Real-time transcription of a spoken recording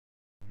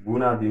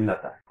Guna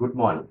Dimlata. Good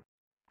morning.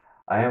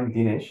 I am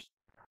Dinesh.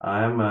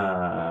 I am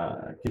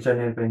a kitchen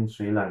helper in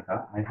Sri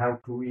Lanka. I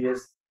have 2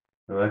 years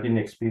working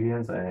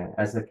experience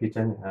as a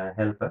kitchen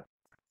helper.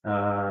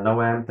 Now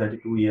I am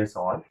 32 years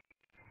old.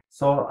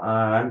 So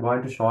I'm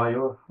going to show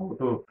you how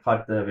to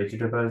cut the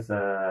vegetables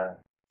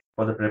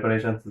for the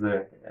preparations of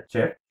the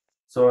chef.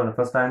 So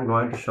first I'm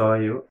going to show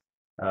you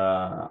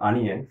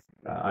onion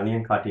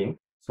cutting.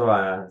 So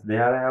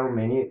there I have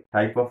many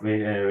type of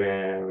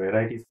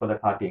varieties for the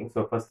cutting.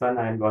 So first one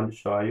I'm going to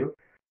show you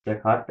the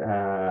cut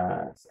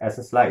as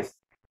a slice.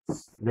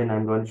 Then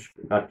I'm going to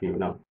cut you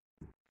now.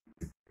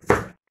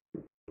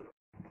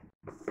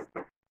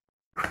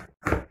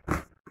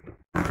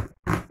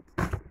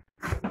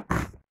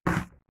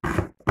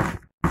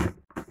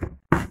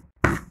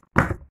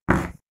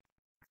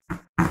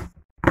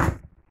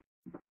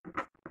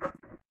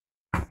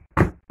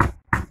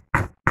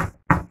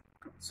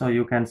 So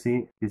you can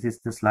see this is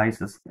the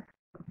slices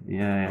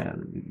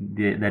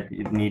that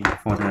it need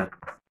for the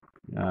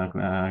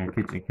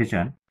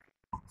kitchen.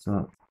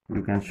 So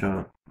you can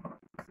show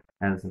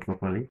hands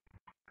properly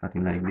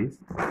cutting like this.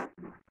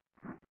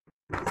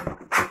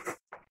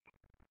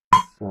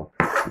 So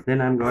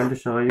then I'm going to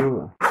show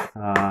you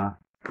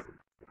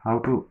how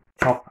to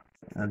chop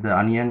the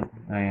onion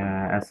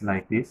as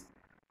like this.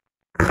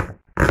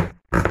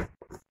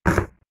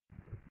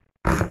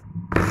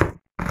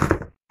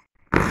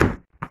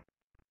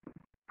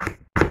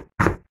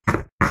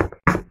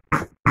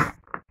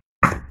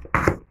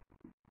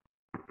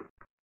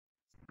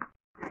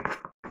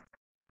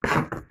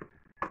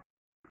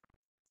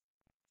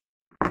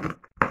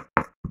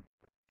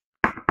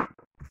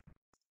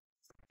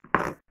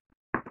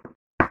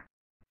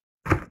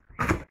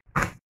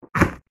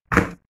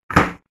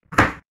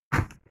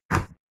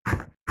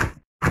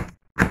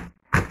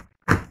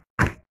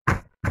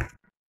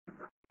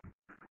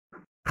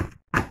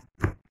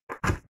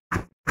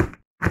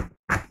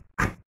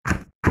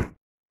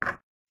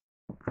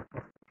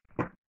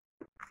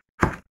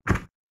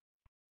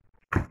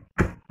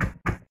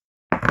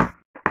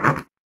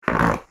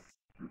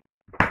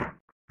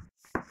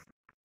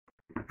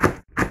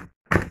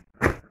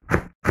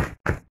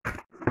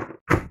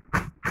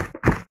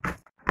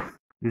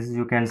 This is,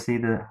 you can see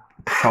the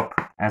chop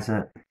as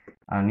a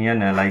onion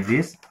like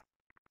this.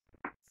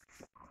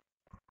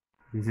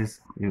 This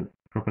is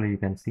properly you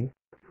can see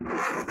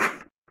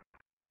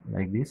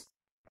like this.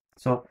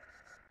 So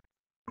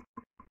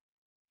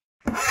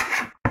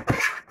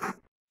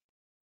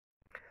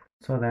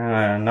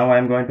now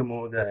I'm going to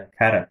move the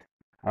carrot.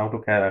 How to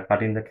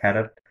cut in the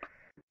carrot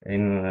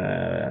in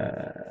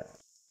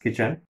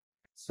kitchen.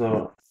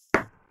 So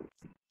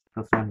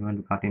first I'm going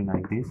to cut in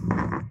like this.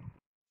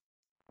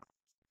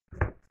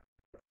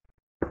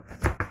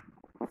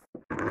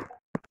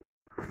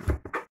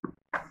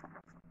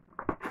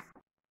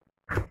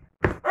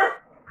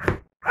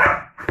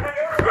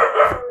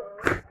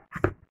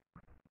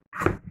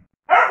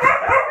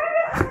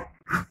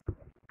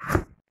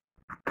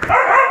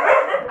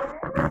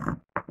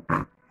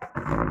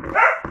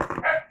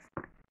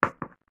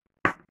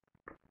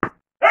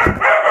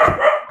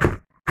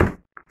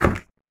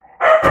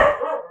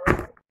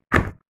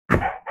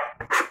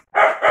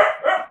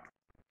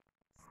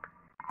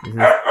 This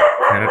is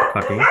carrot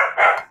cutting.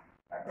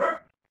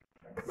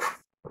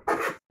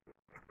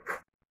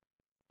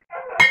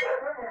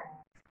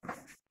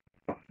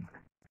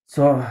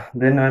 So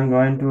then I'm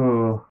going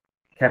to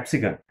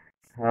capsicum.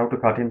 How to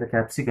cut in the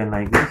capsicum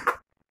like this.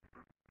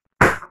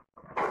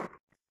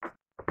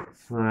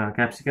 So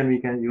capsicum we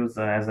can use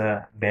as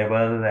a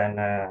bevel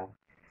and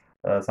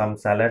some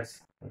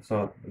salads.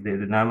 So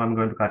now I'm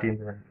going to cut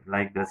in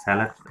like the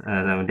salad,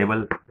 the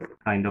devil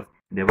kind of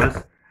devils.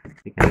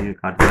 You can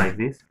cut like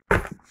this.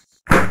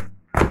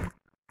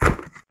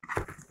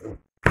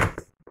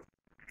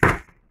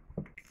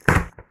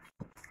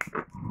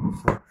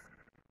 So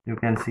you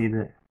can see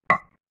the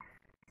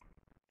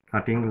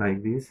cutting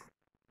like this.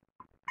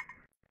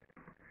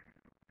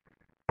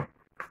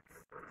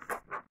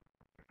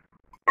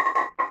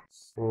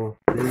 So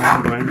then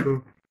I'm going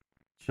to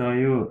show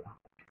you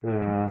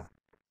the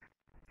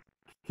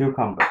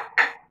cucumber.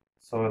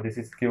 So this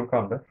is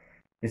cucumber.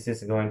 This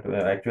is going to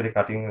actually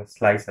cutting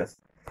slices.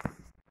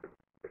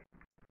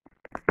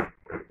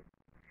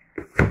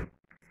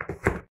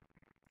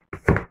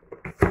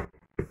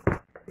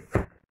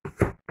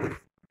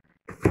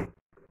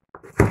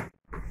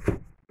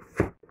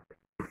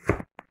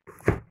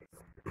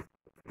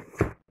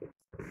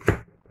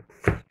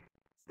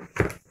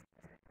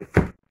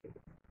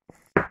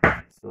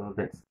 So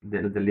that's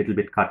the little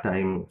bit cut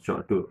I'm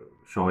to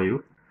show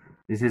you.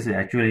 This is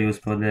actually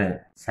used for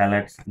the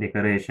salads,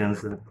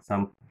 decorations,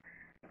 some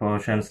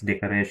portions,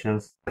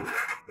 decorations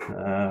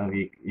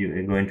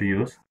you're going to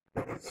use.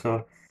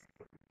 So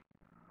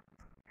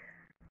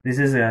this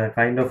is a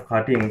kind of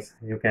cuttings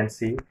you can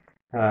see.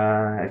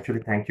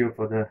 Actually, thank you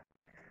for the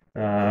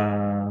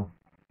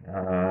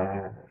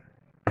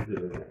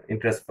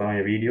interest for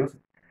my videos.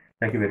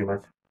 Thank you very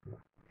much.